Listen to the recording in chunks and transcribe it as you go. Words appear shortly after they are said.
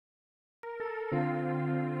We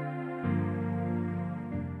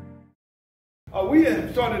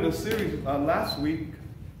had started a series last week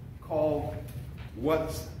called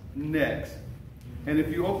 "What's Next," and if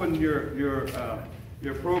you open your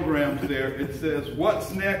programs there, it says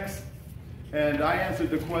 "What's next?" And I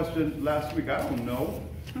answered the question last week. I don't know.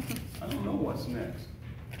 I don't know what's next.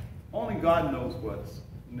 Only God knows what's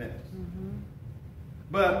next.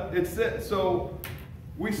 But it said so.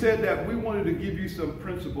 We said that we wanted to give you some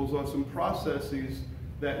principles or some processes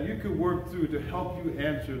that you could work through to help you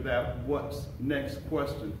answer that what's next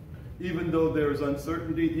question. Even though there is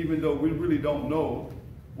uncertainty, even though we really don't know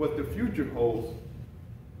what the future holds,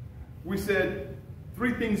 we said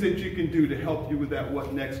 3 things that you can do to help you with that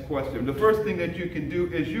what next question. The first thing that you can do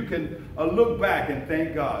is you can look back and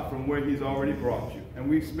thank God from where He's already brought you. And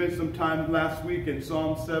we spent some time last week in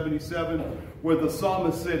Psalm 77 where the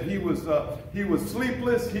psalmist said he was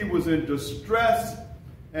sleepless, he was in distress,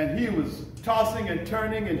 and he was tossing and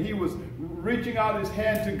turning, and he was reaching out his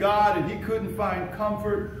hand to God, and he couldn't find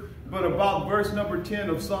comfort. But about verse number 10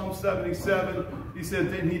 of Psalm 77, he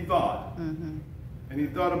said, then he thought. And he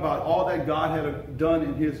thought about all that God had done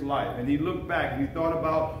in his life. And he looked back and he thought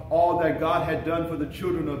about all that God had done for the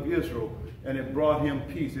children of Israel. And it brought him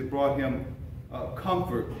peace. It brought him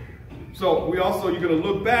comfort. So you're going to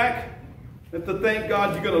look back and to thank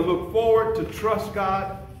God. You're going to look forward to trust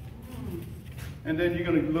God. And then you're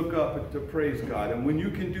going to look up to praise God. And when you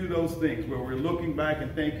can do those things, where we're looking back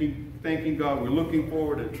and thanking God, we're looking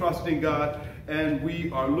forward and trusting God, and we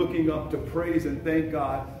are looking up to praise and thank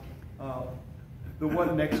God, the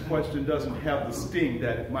what next question doesn't have the sting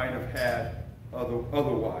that it might have had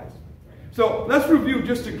otherwise. So let's review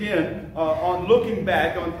just again on looking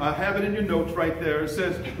back. I have it in your notes right there. It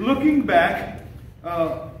says, looking back,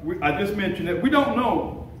 I just mentioned it. We don't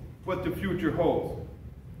know what the future holds.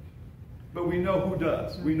 But we know who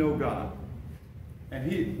does. We know God.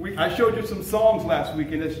 And I showed you some songs last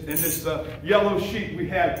week in this yellow sheet we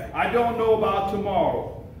had. I don't know about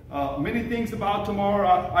tomorrow. Many things about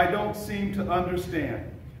tomorrow I don't seem to understand.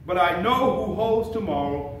 But I know who holds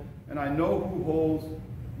tomorrow, and I know who holds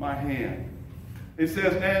my hand. It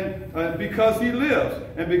says, and because He lives,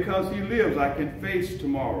 and because He lives, I can face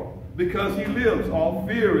tomorrow. Because He lives, all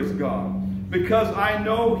fear is gone. Because I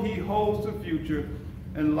know He holds the future,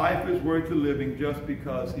 and life is worth the living just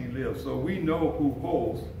because He lives. So we know who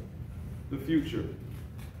holds the future.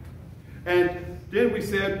 And then we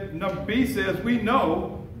said, number B says, we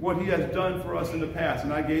know what He has done for us in the past.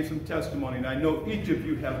 And I gave some testimony. And I know each of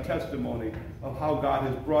you have testimony of how God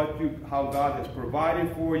has brought you, how God has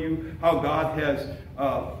provided for you, how God has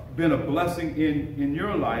been a blessing in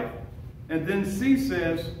your life. And then C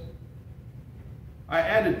says, I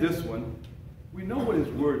added this one, we know what His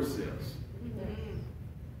Word says.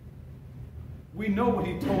 We know what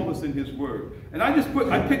He told us in His Word. And I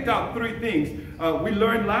picked out 3 things. We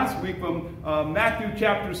learned last week from Matthew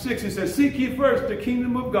chapter 6. It says, seek ye first the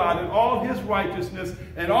kingdom of God and all His righteousness,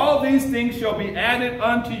 and all these things shall be added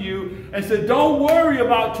unto you. And said, don't worry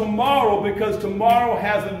about tomorrow, because today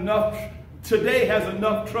has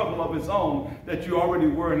enough trouble of its own that you're already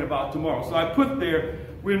worrying about tomorrow. So I put there,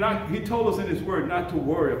 He told us in His Word not to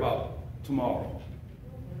worry about tomorrow.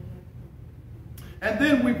 And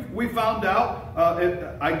then we found out,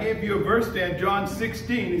 I gave you a verse there in John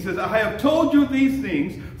 16. He says, I have told you these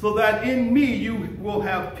things so that in me you will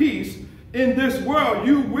have peace. In this world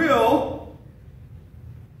you will.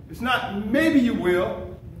 It's not maybe you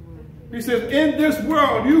will. He says, in this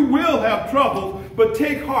world you will have trouble, but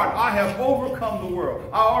take heart. I have overcome the world.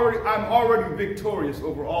 I'm already victorious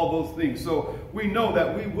over all those things. So we know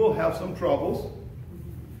that we will have some troubles.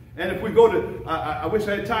 And if we go to, I wish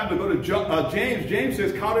I had time to go to James. James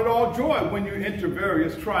says, count it all joy when you enter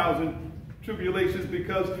various trials and tribulations,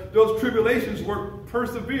 because those tribulations work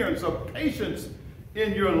perseverance or patience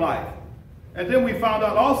in your life. And then we found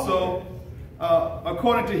out also,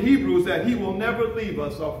 according to Hebrews, that He will never leave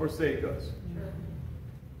us or forsake us.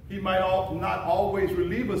 He might not always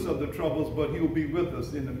relieve us of the troubles, but He will be with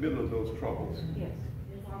us in the middle of those troubles. Yes.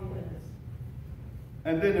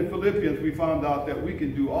 And then in Philippians, we found out that we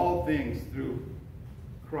can do all things through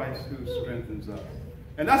Christ who strengthens us.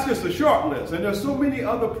 And that's just a short list. And there's so many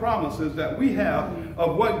other promises that we have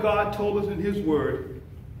of what God told us in His Word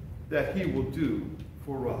that He will do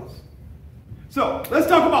for us. So let's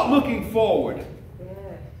talk about looking forward.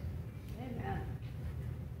 Amen.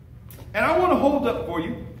 And I want to hold up for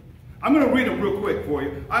you. I'm going to read them real quick for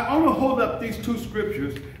you. I'm going to hold up these 2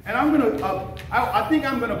 scriptures, and I'm going to. I think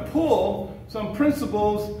I'm going to pull some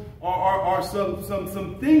principles or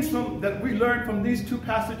some things that we learned from these 2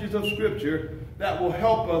 passages of Scripture that will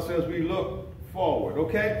help us as we look forward,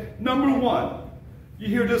 okay? Number one, you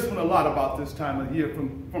hear this one a lot about this time of year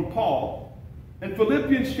from Paul. In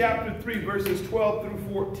Philippians chapter 3, verses 12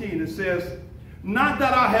 through 14, it says, not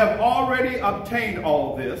that I have already obtained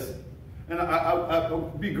all this. And it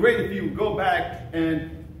would be great if you would go back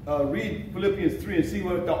and read Philippians 3 and see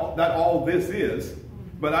what that all this is.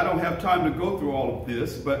 But I don't have time to go through all of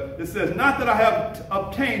this. But it says, not that I have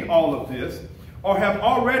obtained all of this, or have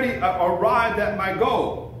already arrived at my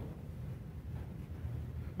goal,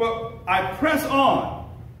 but I press on.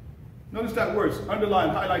 Notice that word, underline,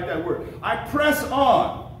 highlight that word. I press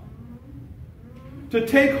on to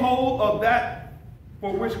take hold of that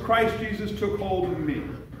for which Christ Jesus took hold of me.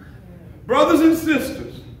 Brothers and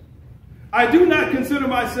sisters, I do not consider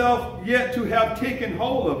myself yet to have taken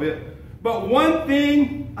hold of it, but one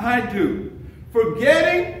thing I do,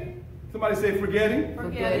 forgetting, somebody say forgetting?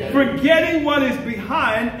 Forgetting what is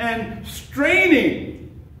behind and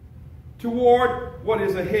straining toward what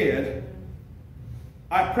is ahead,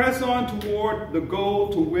 I press on toward the goal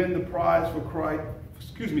to win the prize for Christ,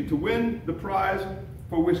 to win the prize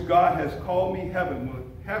for which God has called me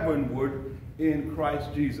heavenward in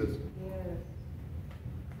Christ Jesus.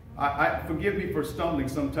 Yes. Forgive me for stumbling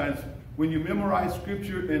sometimes. When you memorize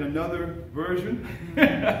scripture in another version,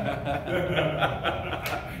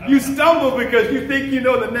 you stumble because you think you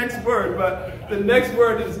know the next word, but the next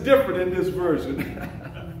word is different in this version.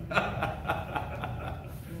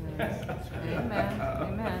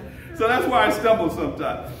 Amen. So that's why I stumble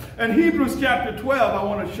sometimes. In Hebrews chapter 12, I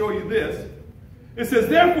want to show you this. It says,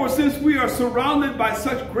 therefore, since we are surrounded by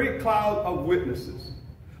such great cloud of witnesses,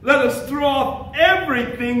 let us throw off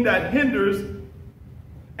everything that hinders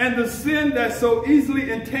and the sin that so easily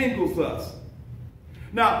entangles us.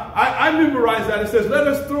 Now, I memorized that. It says, let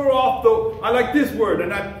us throw off I like this word,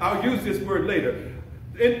 and I'll use this word later.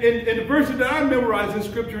 In the version that I memorized in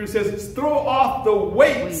Scripture, it says, throw off the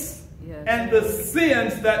weights and the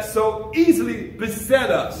sins that so easily beset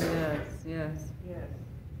us. Yes.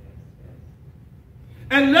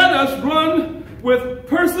 And let us run with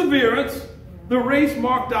perseverance the race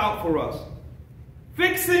marked out for us.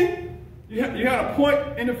 Fixing, you had a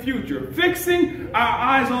point in the future, fixing our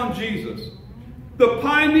eyes on Jesus, the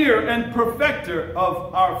pioneer and perfecter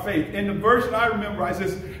of our faith. In the version I memorized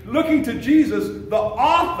is looking to Jesus, the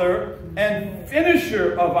author and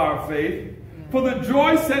finisher of our faith, for the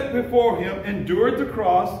joy set before him, endured the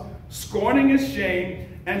cross, scorning his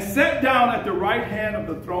shame, and sat down at the right hand of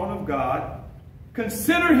the throne of God.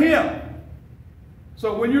 Consider him.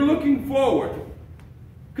 So when you're looking forward,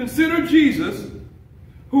 consider Jesus,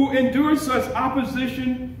 who endured such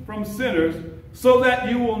opposition from sinners, so that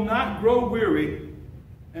you will not grow weary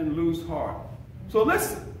and lose heart. So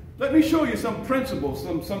let me show you some principles,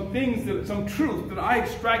 some things, some truth that I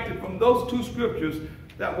extracted from those two scriptures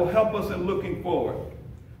that will help us in looking forward.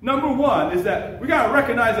 Number one is that we got to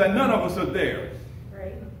recognize that none of us are there.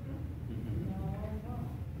 Right.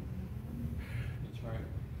 That's right.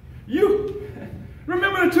 You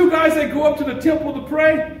remember the two guys that go up to the temple to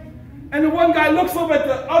pray? And the one guy looks over at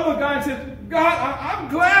the other guy and says, God, I'm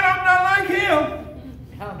glad I'm not like him.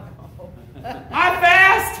 I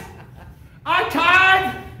fast. I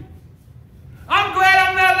tithe. I'm glad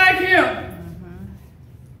I'm not like him.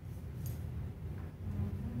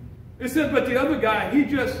 It says, but the other guy,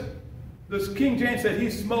 the King James said, he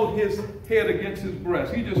smote his head against his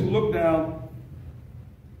breast. He just looked down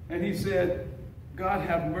and he said, God,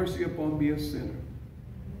 have mercy upon me, a sinner.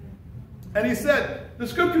 And he said, the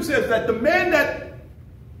scripture says that the man that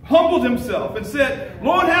humbled himself and said,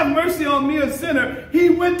 Lord, have mercy on me, a sinner, he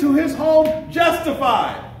went to his home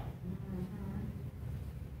justified.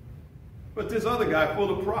 But this other guy, full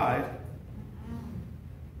of pride,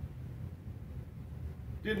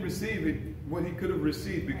 didn't receive what he could have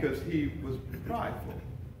received because he was prideful.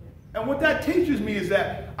 And what that teaches me is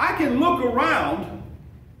that I can look around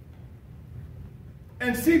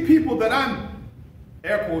and see people that I'm,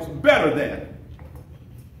 air quotes, better than.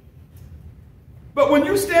 But when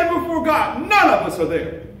you stand before God, none of us are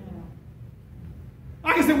there.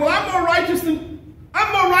 I can say, well, I'm more righteous than.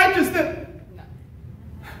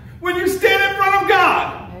 When you stand in front of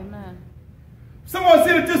God. Amen. Someone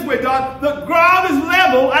said it this way, Don. The ground is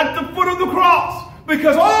level at the foot of the cross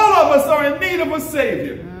because all of us are in need of a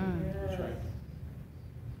Savior. That's right.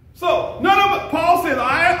 So none of us. Paul said,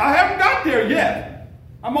 I haven't got there yet.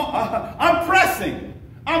 I'm pressing.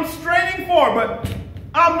 I'm straining forward, but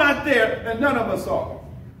I'm not there, and none of us are.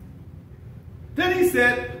 Then he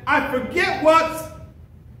said, I forget what's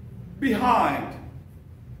behind.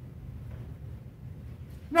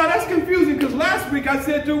 Now that's confusing because last week I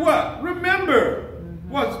said to what? Remember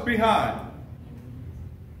what's behind.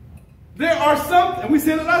 There are some, and we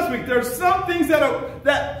said it last week, there are some things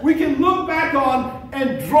that we can look back on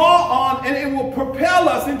and draw on, and it will propel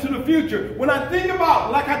us into the future. When I think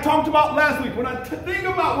about, like I talked about last week, when I think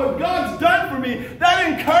about what God's done for me,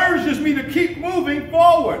 that encourages me to keep moving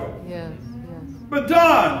forward. Yes, yes. But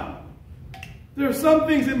Don, there are some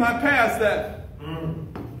things in my past that...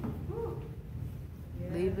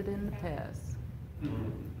 Leave it in the past.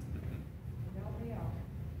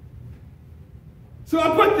 So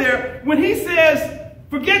I put there, when he says,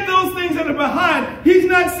 forget those things that are behind, he's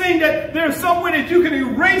not saying that there's some way that you can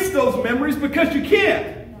erase those memories, because you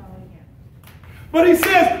can't. But he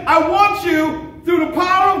says, I want you, through the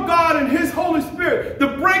power of God and his Holy Spirit,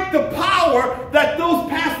 to break the power that those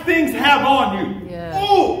past things have on you. Yeah.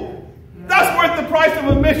 Ooh, that's worth the price of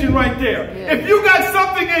admission right there. Yeah. If you got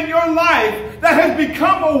something in your life that has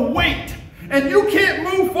become a weight, and you can't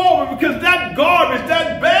move forward because that garbage,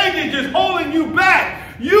 that baggage is holding you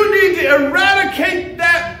back, you need to eradicate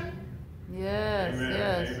that. Yes, Amen.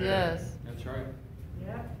 yes, Amen. yes. That's right.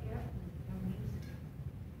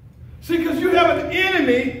 See, because you have an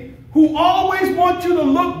enemy who always wants you to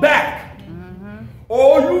look back. Mm-hmm.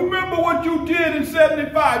 Oh, you remember what you did in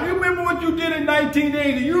 75. You remember what you did in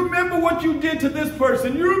 1980. You remember what you did to this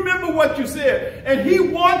person. You remember what you said. And he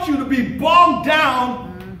wants you to be bogged down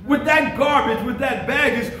with that garbage, with that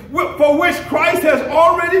baggage, for which Christ has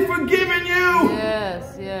already forgiven you.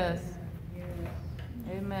 Yes, yes.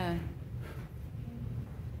 Amen.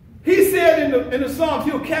 He said in the Psalms,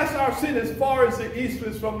 he'll cast our sin as far as the east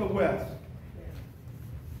is from the west.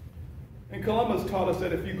 And Columbus taught us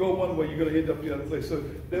that if you go one way, you're going to end up the other place. So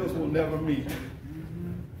those will never meet.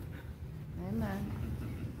 Amen.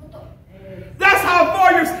 That's how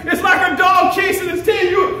far it's like a dog chasing its tail.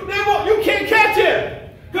 You can't catch it.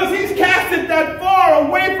 Because he's casted that far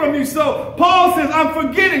away from you. So Paul says, I'm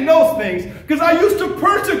forgetting those things. Because I used to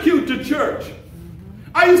persecute the church.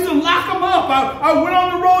 I used to lock them up. I went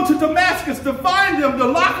on the road to Damascus to find them, to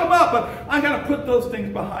lock them up. But I got to put those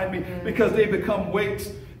things behind me because they become weights.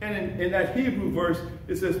 And in that Hebrew verse,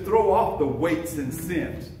 it says, throw off the weights and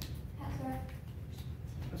sins.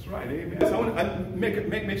 That's right, amen. So I want to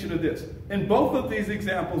make mention of this. In both of these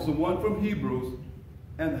examples, the one from Hebrews,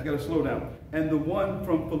 and I got to slow down, and the one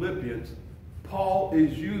from Philippians, Paul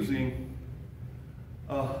is using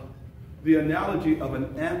the analogy of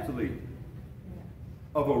an athlete,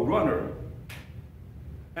 of a runner.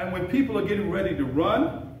 And when people are getting ready to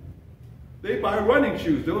run, they buy running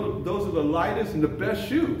shoes. Those are the lightest and the best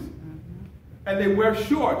shoes. And they wear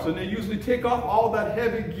shorts, and they usually take off all that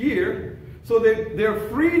heavy gear so they're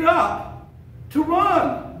freed up to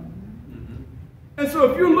run. And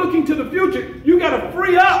so if you're looking to the future, you got to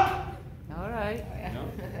free up. All right. No,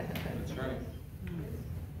 that's right.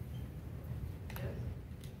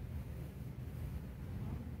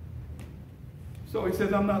 So he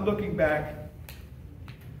says, I'm not looking back.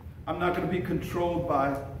 I'm not going to be controlled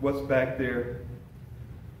by what's back there.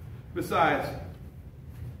 Besides,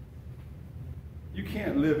 you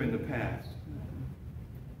can't live in the past.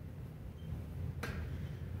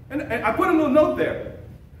 And I put a little note there,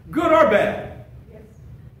 good or bad.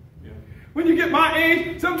 When you get my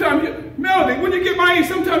age, sometimes Melody, when you get my age,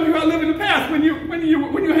 sometimes you gotta live in the past. When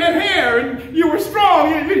you had hair and you were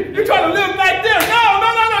strong, you try to live back there.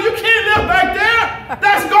 No, you can't live back there.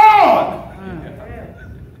 That's gone.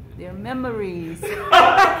 Their memories.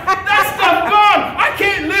 That stuff gone. I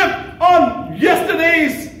can't live on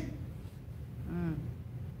yesterday's.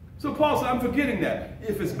 So Paul said, I'm forgetting that.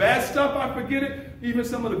 If it's bad stuff, I forget it. Even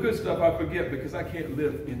some of the good stuff I forget because I can't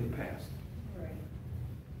live in the past.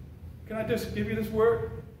 Can I just give you this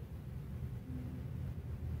word?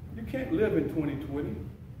 You can't live in 2020.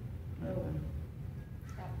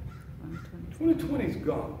 2020 is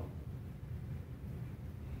gone.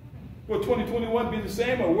 Will 2021 be the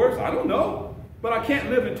same or worse? I don't know. But I can't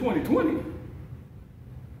live in 2020.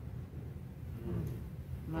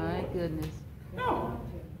 My goodness. No.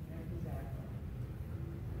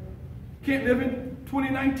 Can't live in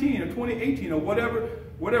 2019 or 2018 or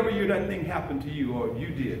whatever year that thing happened to you or you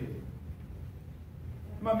did.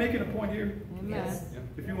 Am I making a point here? Yes.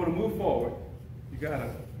 If you want to move forward, you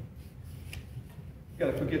gotta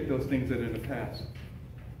forget those things that are in the past.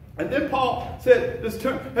 And then Paul said this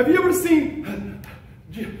term. Have you ever seen?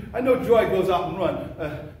 I know Joy goes out and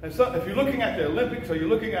run. And so if you're looking at the Olympics or you're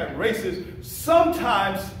looking at races,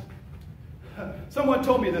 sometimes someone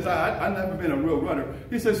told me this. I've never been a real runner.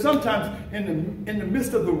 He says sometimes in the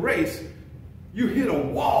midst of the race, you hit a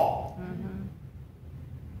wall.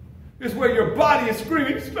 It's where your body is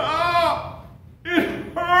screaming, stop! It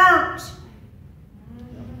hurts!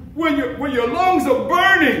 When your lungs are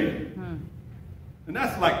burning. And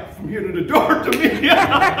that's like from here to the door to me.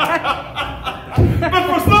 But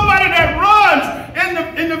for somebody that runs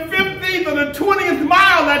in the 15th or the 20th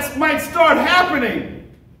mile, that might start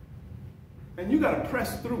happening. And you got to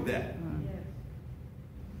press through that.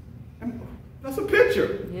 And that's a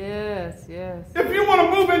picture. Yes, yes. If you want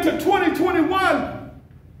to move into 2021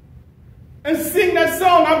 and sing that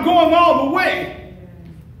song, I'm going all the way.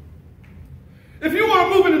 If you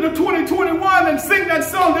want to move into 2021 and sing that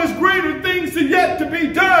song, there's greater things yet to be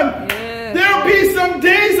done. Yes. There'll be some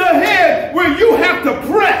days ahead where you have to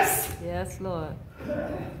press. Yes, Lord.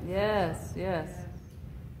 Yes, yes.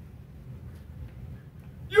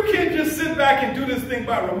 You can't just sit back and do this thing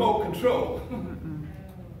by remote control.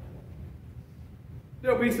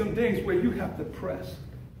 There'll be some days where you have to press.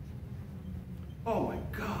 Oh my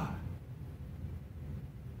God.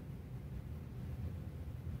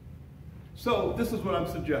 So this is what I'm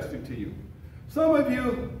suggesting to you. Some of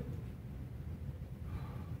you,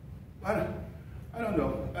 I don't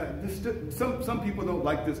know. Some people don't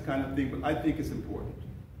like this kind of thing, but I think it's important.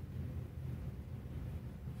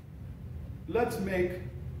 Let's make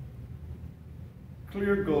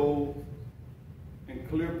clear goals and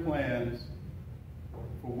clear plans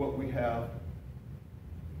for what we have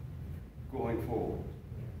going forward.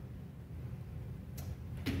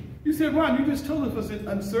 You said, Ron, you just told us it's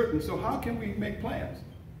uncertain, so how can we make plans?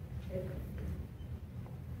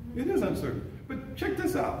 It is uncertain. But check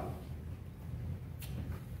this out.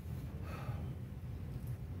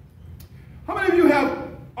 How many of you have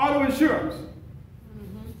auto insurance?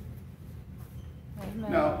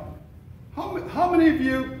 Amen. Now, how many of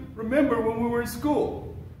you remember when we were in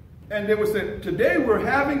school and they would say, today we're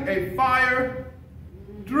having a fire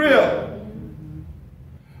drill?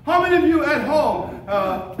 How many of you at home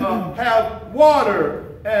have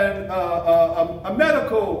water and a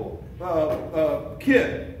medical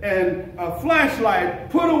kit and a flashlight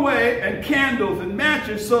put away and candles and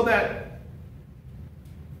matches so that,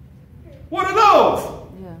 what are those?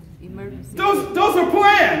 Yeah, emergency. Those are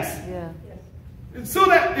plans. Yeah. So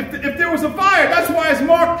that if there was a fire, that's why it's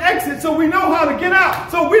marked exit, so we know how to get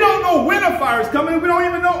out. So we don't know when a fire is coming. We don't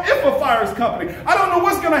even know if a fire is coming. I don't know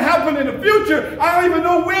what's going to happen in the future. I don't even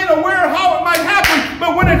know when or where or how it might happen.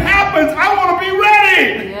 But when it happens, I want to be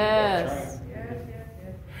ready. Yes.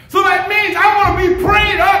 So that means I want to be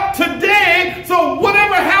prayed up today. So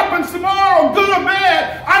whatever happens tomorrow, good or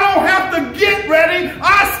bad, I don't have to get ready.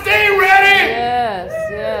 I stay ready. Yes,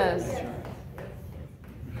 yes.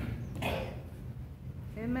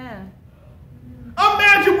 Amen.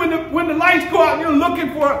 Imagine when the lights go out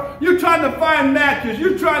and you're trying to find matches,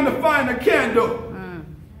 you're trying to find a candle.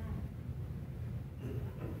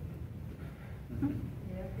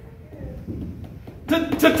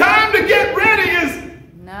 The time to get ready is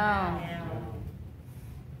now.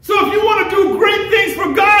 So if you want to do great things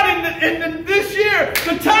for God in this year,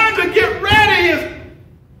 the time to get ready is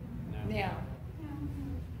now.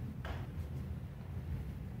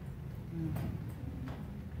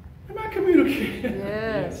 Am I communicating?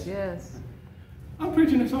 Yes, yes. I'm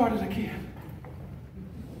preaching as hard as I can.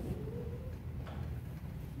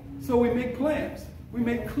 So we make plans. We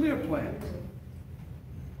make clear plans.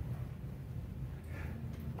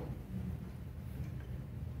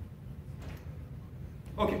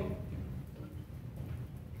 Okay.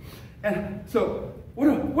 And so we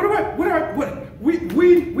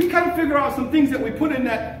kind of figure out some things that we put in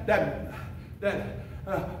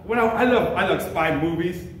when I love spy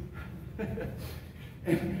movies.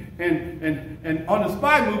 and on the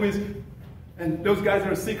spy movies, and those guys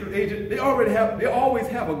that are secret agent, they always have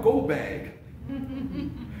a go bag.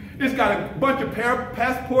 It's got a bunch of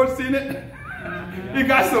passports in it. You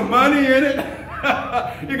got some money in it.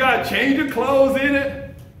 You got a change of clothes in it.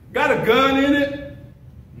 Got a gun in it.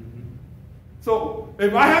 So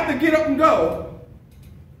if I have to get up and go,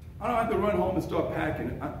 I don't have to run home and start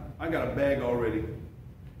packing. I got a bag already.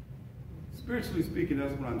 Spiritually speaking,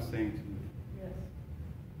 that's what I'm saying to you. Yes.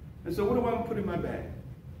 And so what do I want to put in my bag?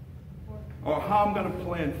 Or how I'm going to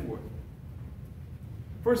plan for it?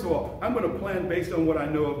 First of all, I'm going to plan based on what I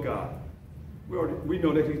know of God. We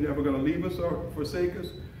know that He's never going to leave us or forsake us.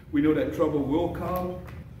 We know that trouble will come.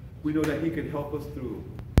 We know that He can help us through.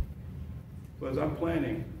 So as I'm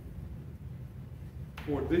planning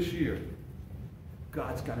for this year,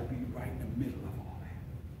 God's got to be right in the middle of all that.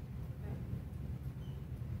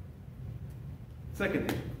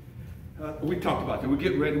 Second thing, we talked about that. We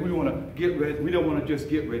get ready. We want to get ready. We don't want to just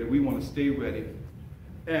get ready. We want to stay ready.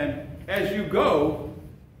 And as you go,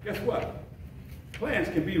 guess what? Plans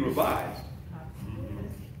can be revised.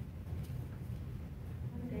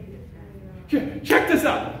 Check this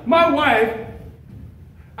out. My wife,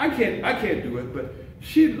 I can't do it, but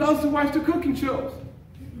she loves to watch the cooking shows.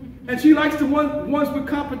 And she likes the ones with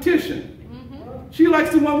competition. She likes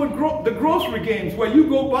the one with the grocery games where you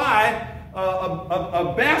go buy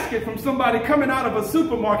a basket from somebody coming out of a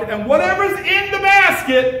supermarket, and whatever's in the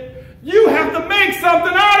basket, you have to make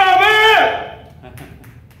something out of it.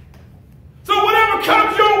 So whatever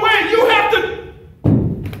comes your way, you have to.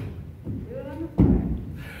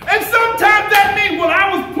 And sometimes that means, well,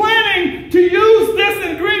 I was planning to use this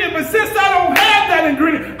ingredient, but since I don't have that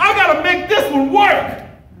ingredient, I got to make this one work.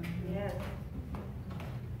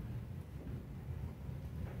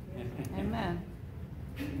 Amen.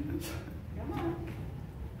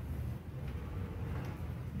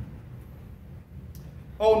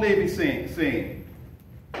 Old Navy saying,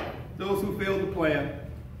 those who fail to plan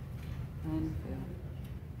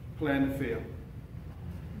to fail.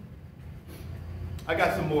 I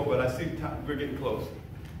got some more, but I see we're getting close.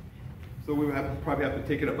 So we probably have to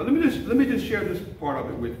take it up. But let me just share this part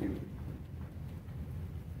of it with you.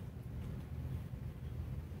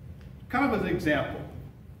 Kind of as an example.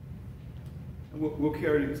 And we'll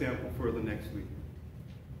carry the example further next week.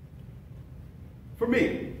 For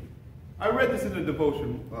me, I read this in a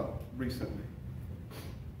devotion recently.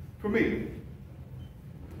 For me,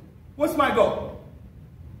 what's my goal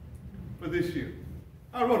for this year?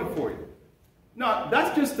 I wrote it for you. Now,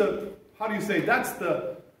 that's just the, how do you say, that's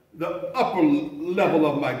the upper level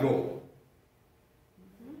of my goal.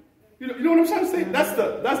 You know what I'm trying to say? That's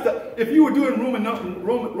the, if you were doing Roman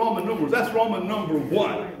numerals, that's Roman number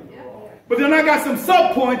 1. But then I got some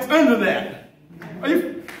sub-points under that.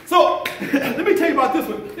 So, let me tell you about this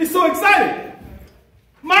one. It's so exciting.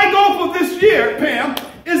 My goal for this year, Pam,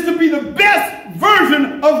 is to be the best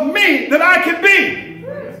version of me that I can be.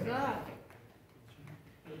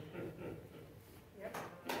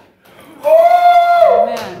 Oh!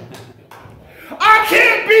 Amen. I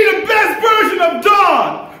can't be the best version of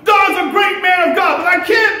Don. Don's a great man of God, but I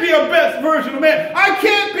can't be a best version of man. I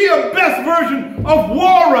can't be a best version of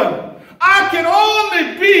Warren. I can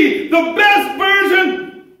only be the best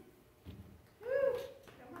version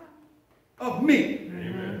of me.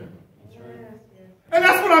 Amen. That's right. And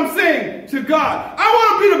that's what I'm saying to God. I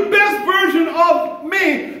want to be the best version of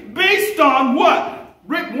me based on what?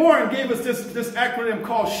 Rick Warren gave us this acronym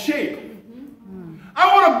called SHAPE. I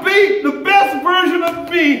want to be the best version of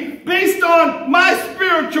me based on my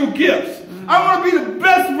spiritual gifts. I want to be the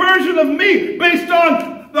best version of me based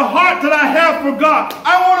on the heart that I have for God.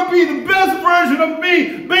 I want to be the best version of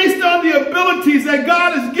me based on the abilities that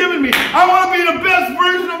God has given me. I want to be the best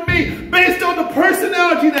version of me based on the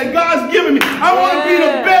personality that God's given me. I want to be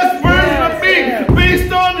the best version of me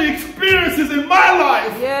based on the experiences in my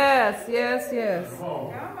life. Yes, yes, yes.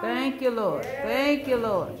 Thank you, Lord. Thank you,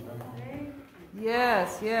 Lord.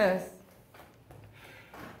 Yes, yes.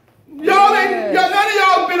 None of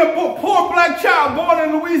y'all been a poor black child born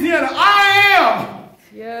in Louisiana. I am.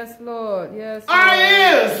 Yes, Lord. Yes, Lord. I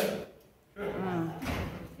is.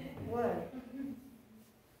 What?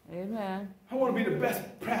 Amen. I want to be the best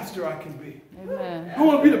pastor I can be. Amen. I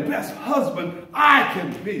want to be the best husband I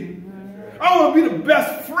can be. I want to be the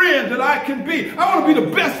best friend that I can be. I want to be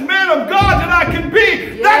the best man of God that I can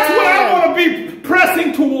be. Yes. That's what I want to be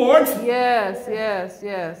pressing towards. Yes, yes,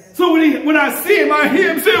 yes. So when I see him, I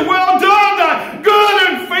hear him say, well done, thy good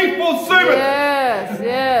and faithful servant. Yes,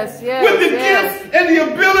 yes, yes. With the gifts and the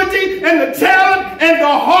ability and the talent and the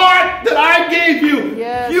heart that I gave you.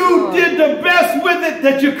 Yes, you Lord. did the best with it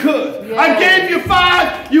that you could. Yes. I gave you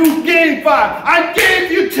 5, you gave 5. I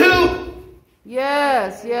gave you 2.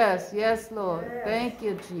 Yes, yes, yes, Lord. Thank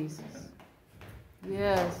you, Jesus.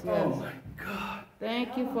 Yes, yes. Oh my God.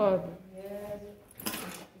 Thank you, Father.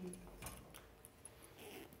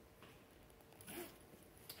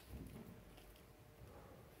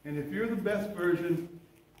 And if you're the best version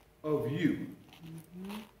of you,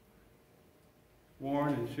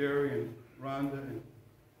 Warren and Sherry and Rhonda and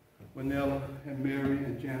Manella and Mary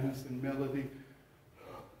and Janice and Melody,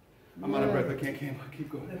 I'm out of breath. I can't keep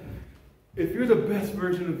going. If you're the best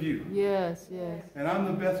version of you, Yes, yes. and I'm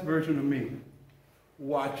the best version of me,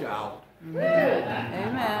 watch out.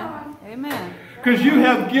 Amen. Amen. Because you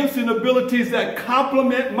have gifts and abilities that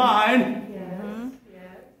complement mine.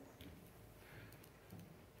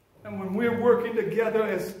 And when we're working together,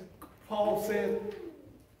 as Paul said,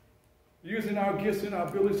 using our gifts and our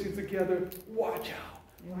abilities together, watch out.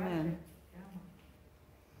 Amen.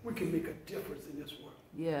 We can make a difference in this world.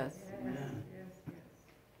 Yes. Amen.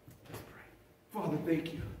 Let's pray. Father,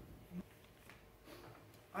 thank you.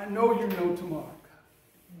 I know you know tomorrow,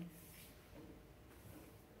 God.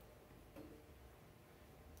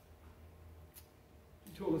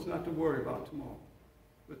 You told us not to worry about tomorrow,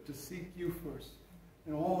 but to seek you first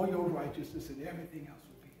and all your righteousness, and everything else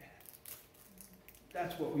will be added.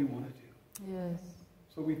 That's what we want to do. Yes.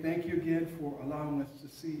 So we thank you again for allowing us to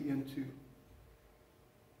see into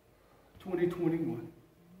 2021.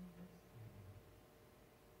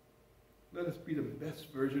 Let us be the best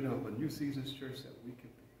version of a New Seasons church that we can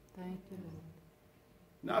be. Thank you, Lord.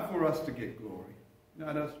 Not for us to get glory,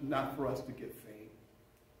 not for us to get fame.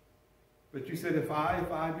 But you said, if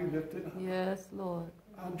I be lifted up, yes, Lord,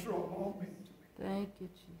 I'll draw all men to me. Thank you,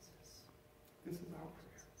 Jesus. This is our prayer.